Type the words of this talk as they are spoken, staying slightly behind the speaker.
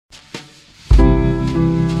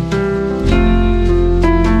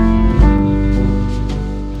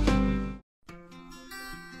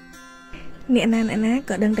អ្នកណា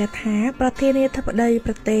ក៏ដឹងតែថាប្រធានាធិបតី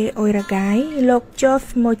ប្រទេសអ៊ុយរ៉ាហ្គាយលោក George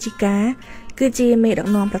Mojica គឺជាមេដឹក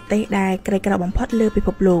នាំប្រទេសដែលក្រីក្របំផុតលើពិភ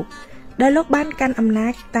ពលោកដែលលោកបានកាន់អំណា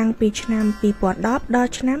ចតាំងពីឆ្នាំ2010ដល់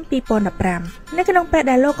ឆ្នាំ2015នៅក្នុងពេល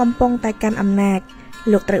ដែលលោកកំពុងតែកាន់អំណាច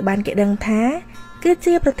លោកត្រូវបានគេដឹងថាគឺ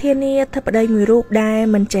ជាប្រធានាធិបតីមួយរូបដែល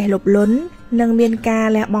មិនចេះលោភលន់និងមានការ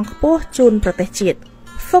លះបង់ខ្ពស់ជូនប្រទេសជាតិ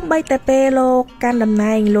សូម្បីតែពេលលោកកាន់តំ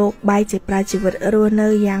ណែងលោកបែរជាប្រើជីវិតរស់នៅ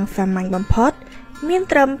យ៉ាងសាមញ្ញបំផុតមាន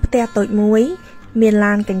ត្រឹមផ្ទះតូចមួយមាន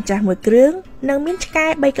ឡានកញ្ចាស់មួយគ្រឿងនិងមានឆ្កែ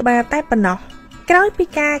3ក្បាលតែប៉ុណ្ណោះក្រោយពី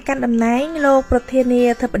ការកាន់តំណែងលោកប្រធានា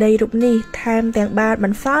ធិបតីរូបនេះថែមទាំងបានប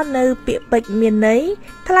ន្សល់នៅពាក្យពេចន៍មានន័យ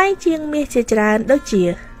ថ្លៃជាងមាសជាច្រើនដូចជា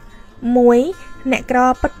 1. អ្នកក្រ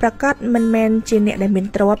ពិតប្រាកដមិនមែនជាអ្នកដែលមាន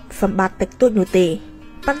ទ្រព្យសម្បត្តិតិចតួចនោះទេ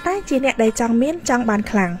ប៉ុន្តែជាអ្នកដែលចង់មានចង់បាន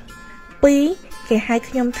ខ្លាំង 2. គេហៅ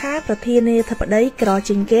ខ្ញុំថាប្រធានាធិបតីក្រ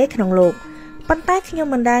ជាងគេក្នុងលោកប៉ុន្តែខ្ញុំ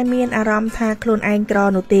មិនដែលមានអារម្មណ៍ថាខ្លួនឯងក្រ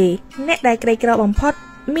នោះទេអ្នកដែលក្រីក្របំផុត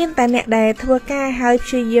មានតែអ្នកដែលធ្វើការហើយព្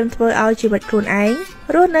យាយាមធ្វើឲ្យជីវិតខ្លួនឯង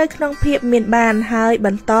រស់នៅក្នុងភាពមានបានហើយប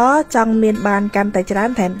ន្តចង់មានបានកាន់តែច្រើន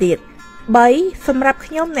ថែមទៀត 3. សម្រាប់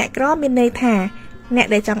ខ្ញុំអ្នកក្រមានន័យថាអ្នក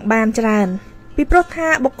ដែលចង់បានច្រើនពីព្រោះថា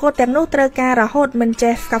បុគ្គលទាំងនោះត្រូវការរហូតមិន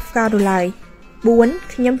ចេះស្កប់ស្កល់នោះឡើយ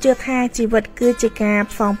 4. ខ្ញុំជឿថាជីវិតគឺជាការ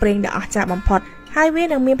ផ្សងព្រេងដ៏អស្ចារ្យបំផុតហើយវា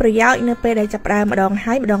នឹងមានប្រយោជន៍នៅពេលដែលចាប់ផ្ដើមម្ដង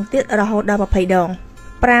ហើយម្ដងទៀតរហូតដល់20ដង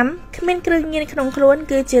 5. គ្មានគ្រឿងញៀនក្នុងខ្លួន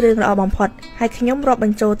គឺជារឿងល្អបំផុតហើយខ្ញុំរាប់ប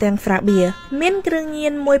ញ្ចូលទាំងស្រាបៀរមានគ្រឿងញៀ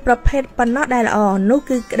នមួយប្រភេទប៉ុណ្ណោះដែលល្អនោះ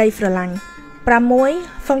គឺក្តីស្រឡាញ់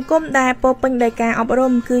 6. សង្គមដែលពោរពេញដោយការអប់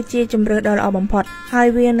រំគឺជាជម្រើសដ៏ល្អបំផុតហើយ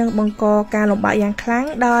វានឹងបង្កការលំបាកយ៉ាងខ្លាំង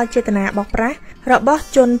ដល់ចេតនាបោកប្រាស់របស់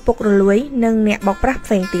ជនពុករលួយនិងអ្នកបោកប្រាស់ផ្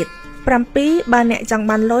សេងទៀត 7. បើអ្នកចង់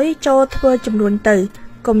បានលុយចូលធ្វើជំនួញទៅ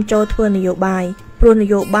កុំចូលធ្វើនយោបាយព្រោះន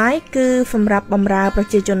យោបាយគឺសម្រាប់បម្រើប្រ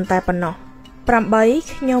ជាជនតែប៉ុណ្ណោះ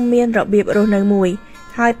 8. ខ្ញុំមានរបៀបរស់នៅមួយ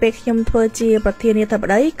ហើយពេលខ្ញុំធ្វើជាប្រធានាធិប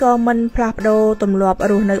តីក៏មិនផ្លាស់ប្ដូរទម្លាប់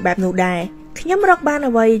រស់នៅបែបនោះដែរខ្ញុំរកបាន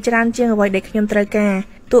អ្វីច្រើនជាងអ្វីដែលខ្ញុំត្រូវការ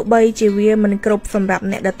ទោះបីជាវាមិនគ្រប់សម្រាប់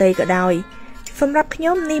អ្នកដទៃក៏ដោយសម្រាប់ខ្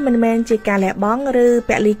ញុំនេះមិនមែនជាការលះបង់ឬព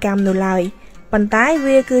លីកម្មនោះឡើយប៉ុន្តែ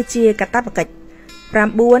វាគឺជាកាតព្វកិច្ច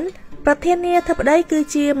 9. ប្រធានាធិបតីគឺ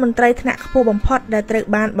ជាមន្ត្រីថ្នាក់ខ្ពស់បំផុតដែលត្រូវ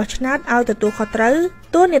បានបោះឆ្នោតឲ្យទទួលខុសត្រូវ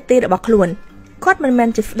តួនាទីរបស់ខ្លួនគាត់មិនមែន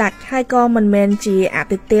ជាស្ដេចហើយក៏មិនមែនជាអ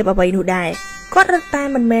តិថិអ្វីនោះដែរគាត់រឹតតែ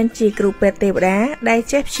មិនមែនជាគ្រូពេទ្យទេវតាដែល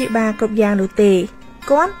ចេះព្យាបាលគ្រប់យ៉ាងនោះទេ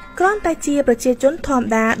គាត់គ្រាន់តែជាប្រជាជនធម្ម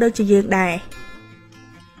តាដូចជាយើងដែរ